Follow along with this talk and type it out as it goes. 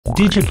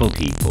Digital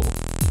people.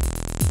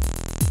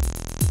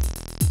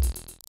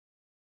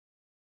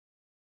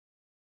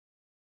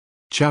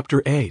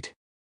 Chapter 8.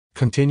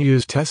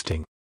 Continuous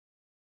testing.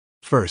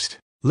 First,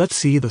 let's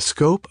see the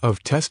scope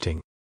of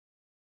testing.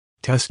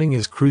 Testing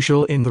is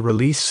crucial in the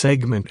release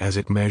segment as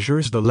it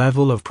measures the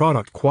level of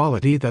product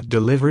quality that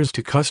delivers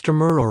to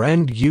customer or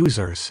end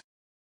users.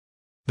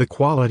 The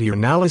quality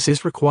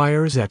analysis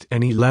requires at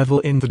any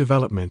level in the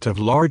development of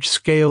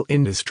large-scale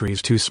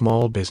industries to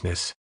small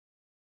business.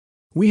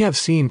 We have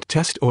seen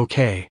Test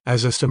OK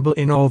as a symbol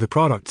in all the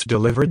products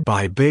delivered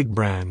by big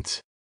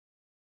brands.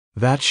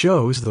 That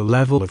shows the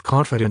level of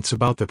confidence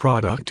about the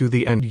product to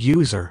the end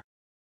user.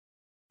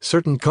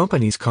 Certain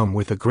companies come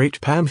with a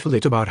great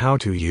pamphlet about how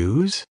to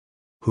use,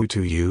 who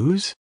to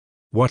use,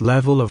 what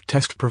level of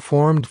test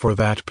performed for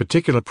that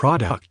particular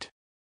product.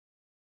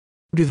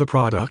 Do the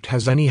product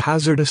has any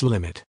hazardous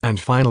limit and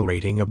final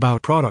rating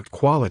about product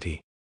quality.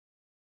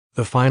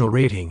 The final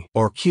rating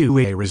or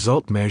QA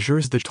result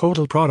measures the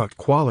total product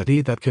quality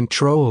that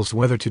controls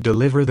whether to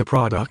deliver the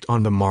product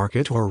on the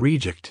market or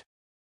reject.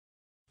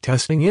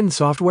 Testing in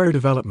software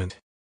development.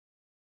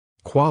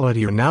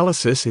 Quality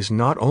analysis is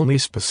not only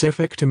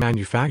specific to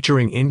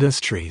manufacturing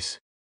industries.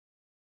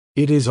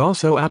 It is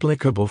also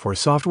applicable for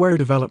software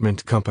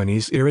development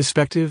companies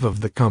irrespective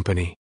of the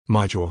company,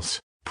 modules,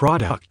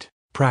 product,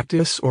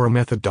 practice or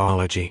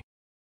methodology.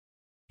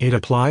 It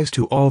applies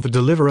to all the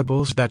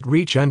deliverables that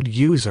reach end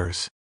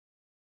users.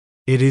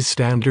 It is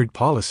standard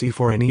policy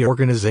for any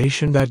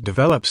organization that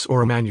develops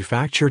or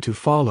manufacture to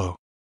follow.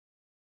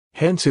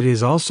 Hence it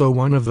is also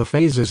one of the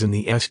phases in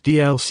the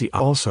SDLC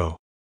also.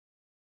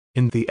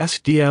 In the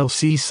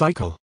SDLC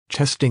cycle,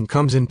 testing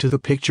comes into the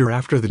picture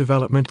after the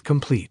development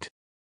complete.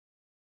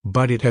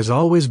 But it has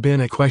always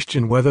been a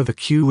question whether the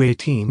QA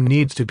team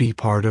needs to be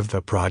part of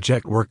the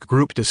project work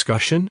group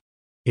discussion.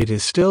 It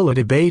is still a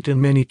debate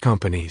in many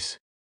companies.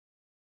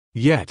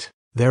 Yet,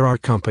 there are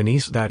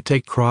companies that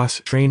take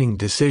cross-training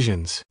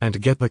decisions and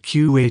get the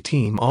QA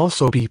team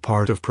also be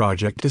part of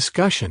project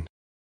discussion.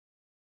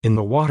 In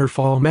the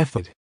Waterfall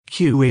method,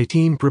 QA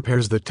team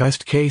prepares the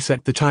test case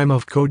at the time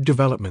of code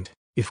development,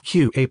 if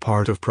QA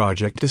part of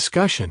project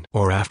discussion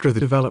or after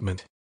the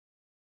development.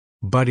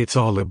 But it's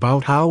all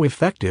about how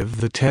effective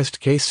the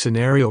test case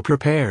scenario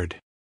prepared.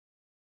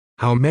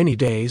 How many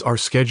days are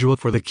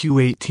scheduled for the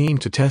QA team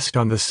to test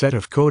on the set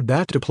of code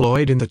that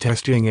deployed in the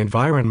testing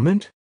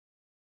environment?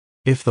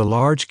 If the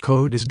large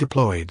code is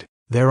deployed,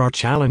 there are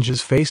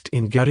challenges faced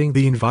in getting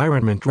the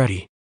environment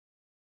ready.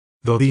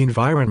 Though the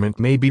environment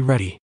may be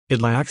ready,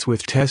 it lacks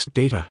with test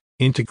data,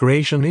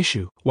 integration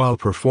issue, while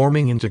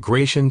performing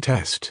integration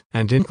test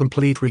and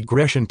incomplete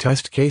regression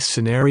test case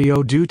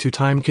scenario due to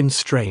time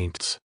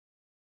constraints.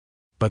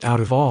 But out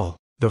of all,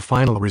 the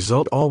final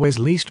result always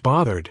least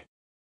bothered.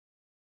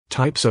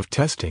 Types of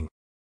testing.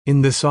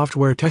 In the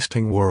software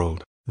testing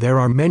world, there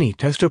are many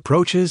test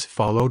approaches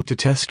followed to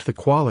test the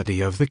quality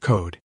of the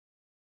code.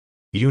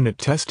 Unit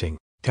testing.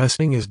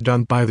 Testing is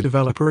done by the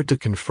developer to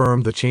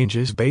confirm the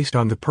changes based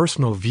on the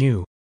personal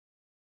view.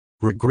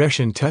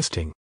 Regression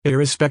testing.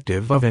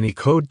 Irrespective of any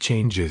code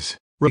changes,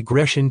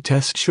 regression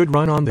tests should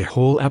run on the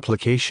whole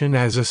application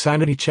as a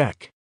sanity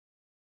check.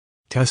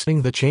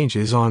 Testing the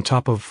changes on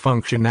top of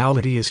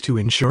functionality is to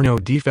ensure no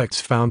defects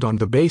found on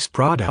the base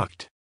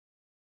product.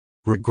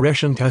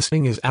 Regression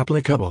testing is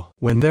applicable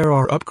when there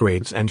are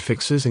upgrades and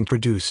fixes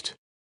introduced.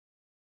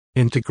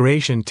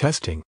 Integration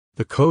testing.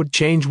 The code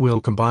change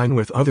will combine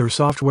with other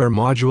software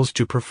modules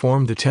to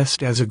perform the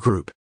test as a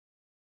group.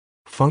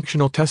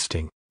 Functional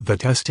testing. The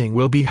testing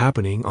will be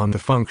happening on the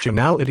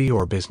functionality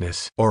or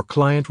business or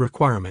client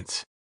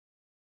requirements.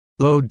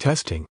 Load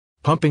testing.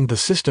 Pumping the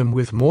system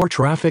with more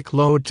traffic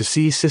load to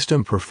see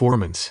system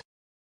performance.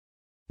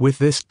 With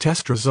this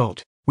test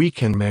result, we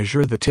can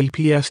measure the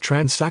TPS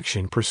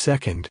transaction per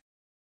second.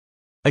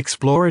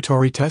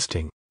 Exploratory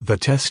testing. The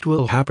test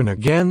will happen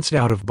against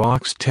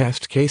out-of-box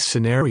test case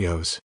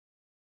scenarios.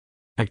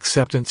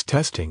 Acceptance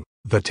testing.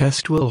 The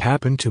test will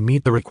happen to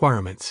meet the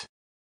requirements.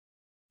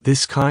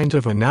 This kind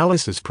of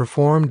analysis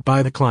performed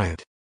by the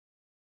client.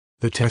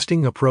 The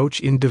testing approach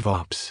in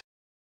DevOps.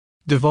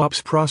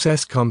 DevOps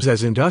process comes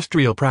as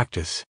industrial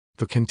practice.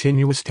 The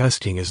continuous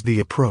testing is the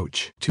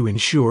approach to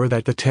ensure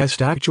that the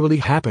test actually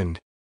happened.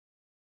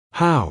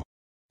 How?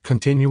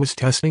 Continuous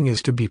testing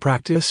is to be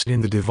practiced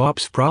in the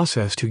DevOps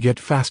process to get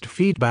fast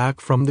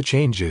feedback from the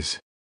changes.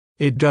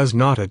 It does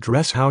not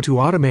address how to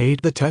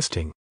automate the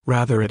testing,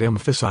 rather it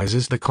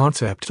emphasizes the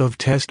concept of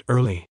test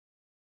early.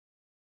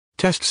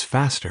 Tests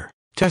faster.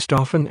 Test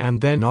often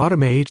and then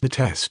automate the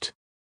test.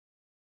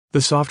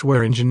 The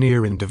software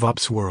engineer in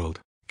DevOps world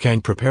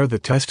can prepare the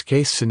test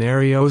case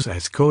scenarios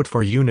as code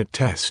for unit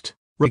test,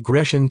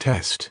 regression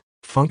test,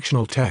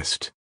 functional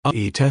test,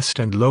 UE test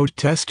and load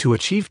test to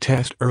achieve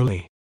test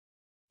early.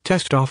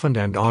 Test often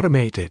and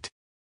automate it.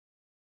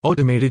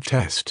 Automated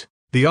test.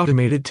 The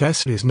automated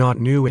test is not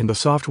new in the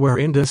software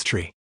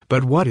industry,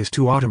 but what is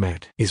to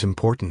automate is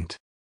important.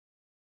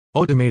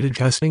 Automated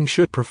testing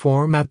should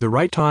perform at the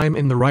right time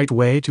in the right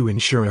way to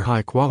ensure a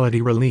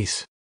high-quality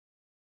release.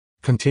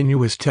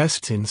 Continuous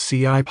tests in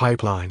CI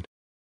pipeline.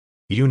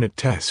 Unit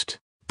test.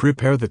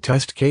 Prepare the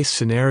test case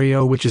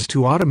scenario which is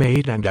to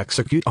automate and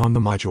execute on the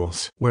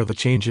modules where the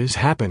changes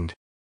happened.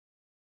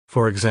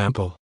 For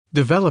example,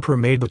 developer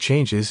made the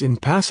changes in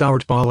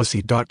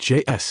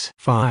passwordpolicy.js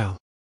file.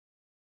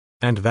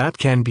 And that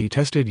can be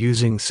tested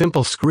using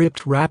simple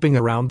script wrapping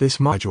around this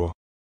module.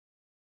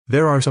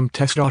 There are some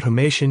test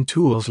automation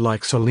tools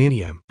like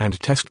Selenium and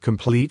Test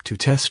Complete to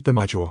test the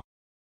module.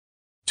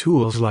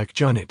 Tools like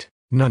Junit,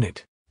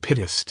 Nunit,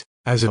 Pitest,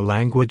 as a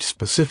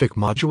language-specific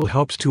module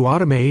helps to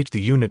automate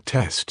the unit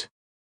test.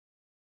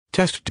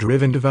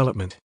 Test-driven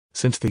development,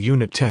 since the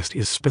unit test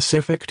is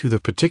specific to the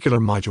particular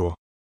module.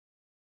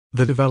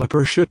 The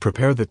developer should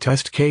prepare the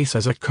test case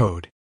as a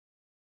code.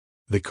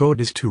 The code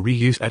is to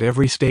reuse at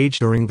every stage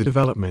during the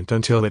development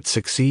until it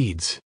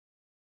succeeds.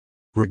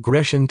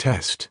 Regression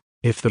test.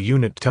 If the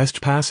unit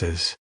test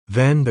passes,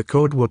 then the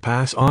code will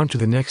pass on to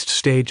the next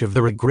stage of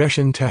the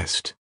regression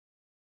test.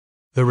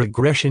 The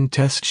regression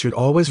test should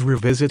always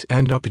revisit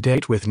and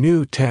update with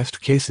new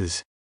test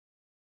cases.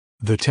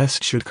 The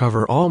test should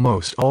cover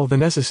almost all the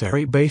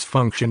necessary base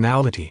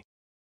functionality.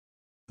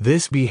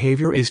 This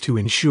behavior is to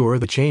ensure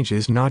the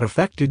changes not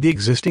affected the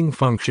existing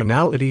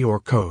functionality or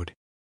code.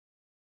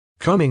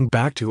 Coming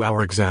back to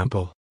our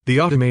example, the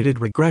automated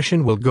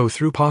regression will go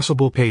through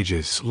possible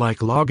pages like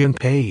login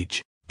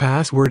page,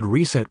 password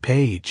reset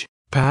page,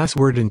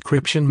 password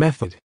encryption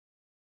method,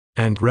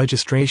 and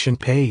registration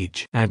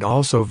page, and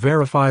also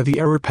verify the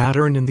error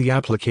pattern in the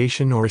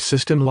application or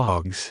system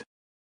logs.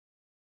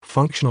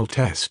 Functional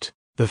test.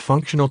 The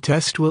functional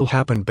test will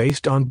happen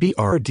based on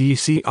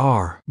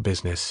BRDCR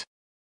business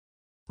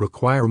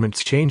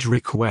requirements change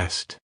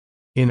request.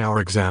 In our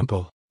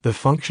example, the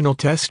functional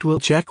test will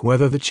check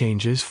whether the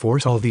changes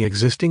force all the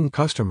existing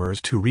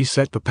customers to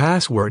reset the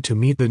password to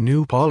meet the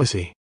new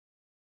policy.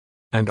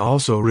 And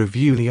also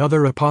review the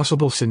other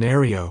possible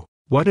scenario.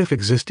 What if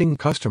existing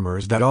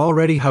customers that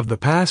already have the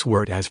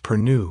password as per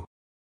new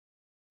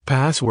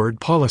password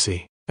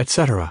policy,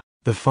 etc.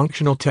 The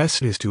functional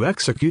test is to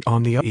execute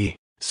on the AI,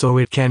 so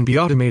it can be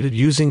automated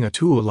using a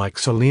tool like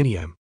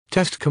Selenium,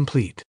 Test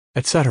Complete,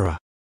 etc.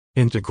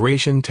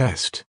 Integration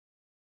test.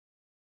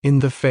 In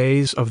the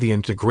phase of the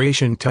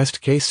integration test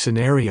case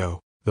scenario,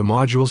 the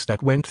modules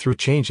that went through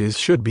changes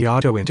should be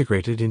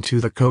auto-integrated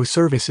into the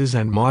co-services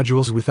and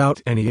modules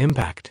without any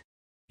impact.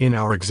 In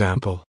our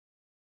example,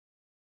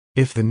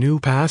 if the new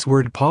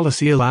password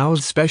policy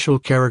allows special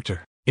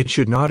character, it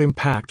should not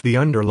impact the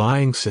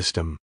underlying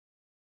system.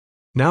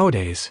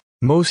 Nowadays,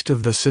 most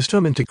of the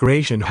system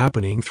integration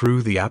happening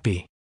through the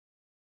API.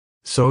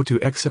 So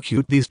to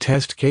execute these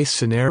test case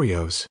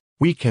scenarios,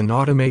 we can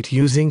automate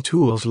using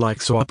tools like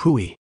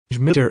Swapui,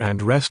 Jmeter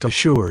and Rest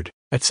Assured,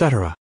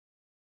 etc.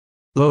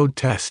 Load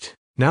test.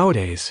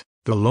 Nowadays,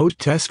 the load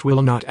test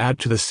will not add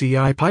to the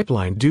CI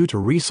pipeline due to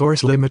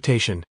resource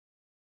limitation.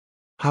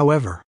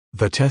 However,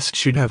 the test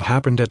should have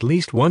happened at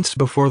least once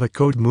before the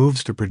code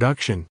moves to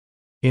production.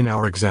 In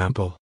our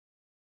example,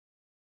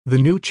 the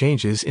new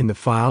changes in the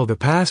file the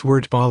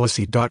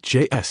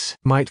passwordpolicy.js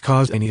might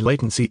cause any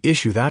latency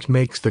issue that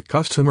makes the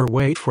customer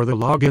wait for the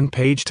login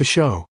page to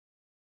show.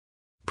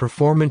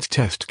 Performance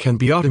test can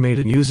be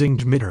automated using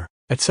Jmeter,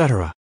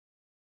 etc.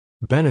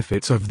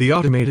 Benefits of the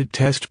automated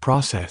test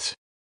process.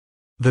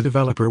 The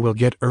developer will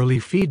get early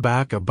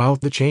feedback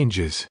about the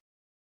changes.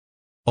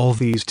 All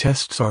these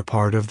tests are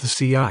part of the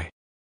CI.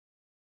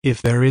 If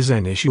there is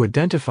an issue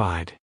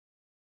identified,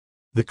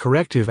 the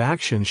corrective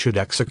action should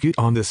execute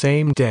on the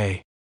same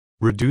day.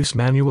 Reduce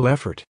manual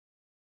effort.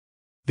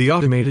 The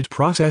automated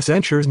process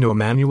ensures no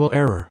manual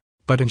error,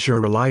 but ensure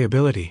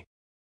reliability.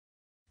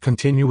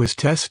 Continuous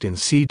test in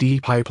CD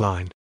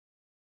pipeline.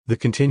 The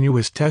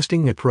continuous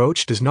testing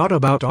approach does not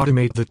about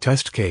automate the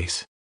test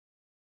case.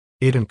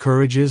 It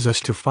encourages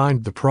us to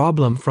find the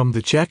problem from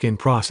the check-in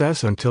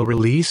process until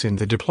release in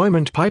the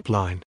deployment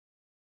pipeline.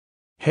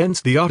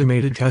 Hence, the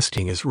automated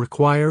testing is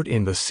required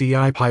in the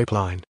CI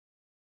pipeline.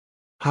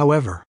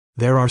 However,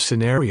 there are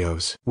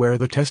scenarios where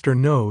the tester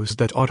knows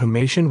that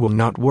automation will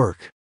not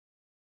work.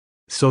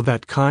 So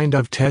that kind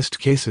of test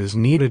cases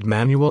needed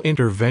manual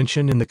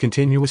intervention in the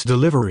continuous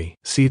delivery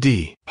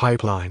 (CD)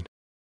 pipeline.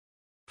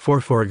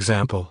 For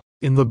example,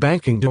 in the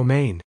banking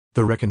domain,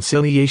 the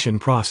reconciliation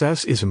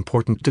process is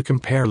important to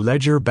compare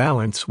ledger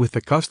balance with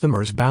the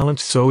customer's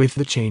balance, so if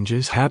the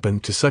changes happen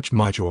to such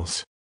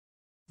modules,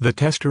 the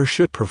tester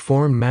should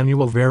perform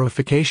manual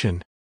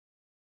verification.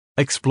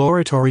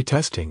 Exploratory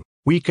testing.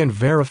 We can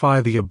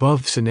verify the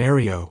above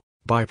scenario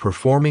by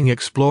performing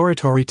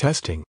exploratory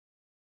testing.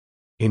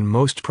 In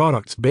most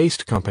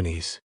products-based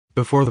companies,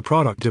 before the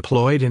product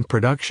deployed in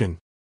production,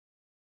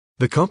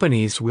 the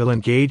companies will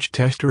engage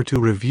tester to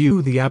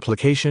review the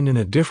application in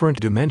a different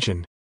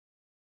dimension.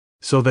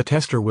 So the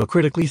tester will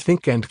critically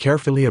think and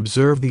carefully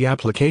observe the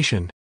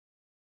application.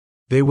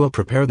 They will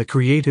prepare the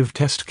creative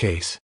test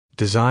case,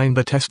 design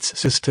the tests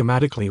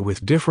systematically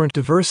with different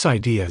diverse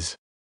ideas.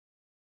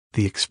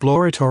 The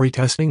exploratory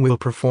testing will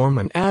perform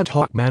an ad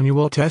hoc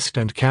manual test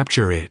and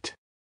capture it.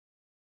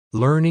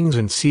 Learnings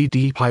in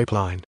CD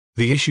pipeline.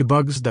 The issue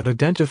bugs that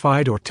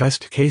identified or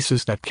test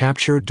cases that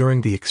captured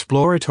during the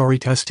exploratory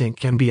testing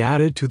can be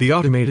added to the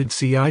automated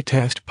CI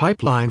test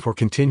pipeline for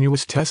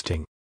continuous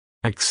testing.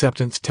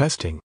 Acceptance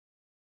testing.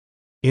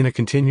 In a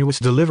continuous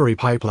delivery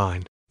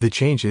pipeline, the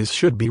changes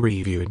should be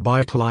reviewed by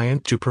a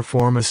client to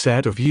perform a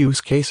set of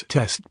use case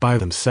tests by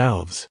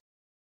themselves.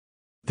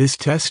 This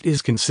test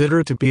is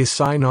considered to be a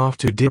sign-off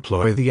to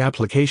deploy the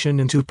application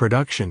into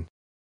production.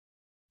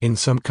 In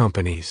some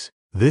companies,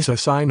 this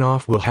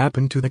sign-off will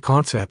happen to the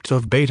concept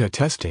of beta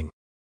testing.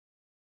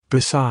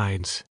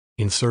 Besides,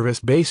 in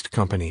service-based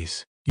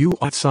companies,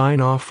 UI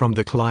sign-off from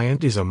the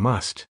client is a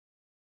must.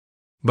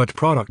 But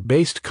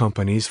product-based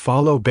companies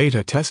follow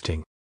beta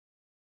testing.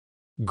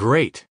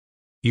 Great!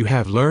 You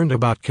have learned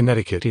about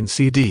Connecticut in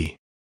CD.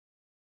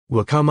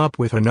 We'll come up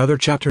with another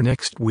chapter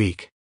next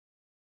week.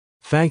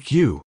 Thank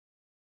you.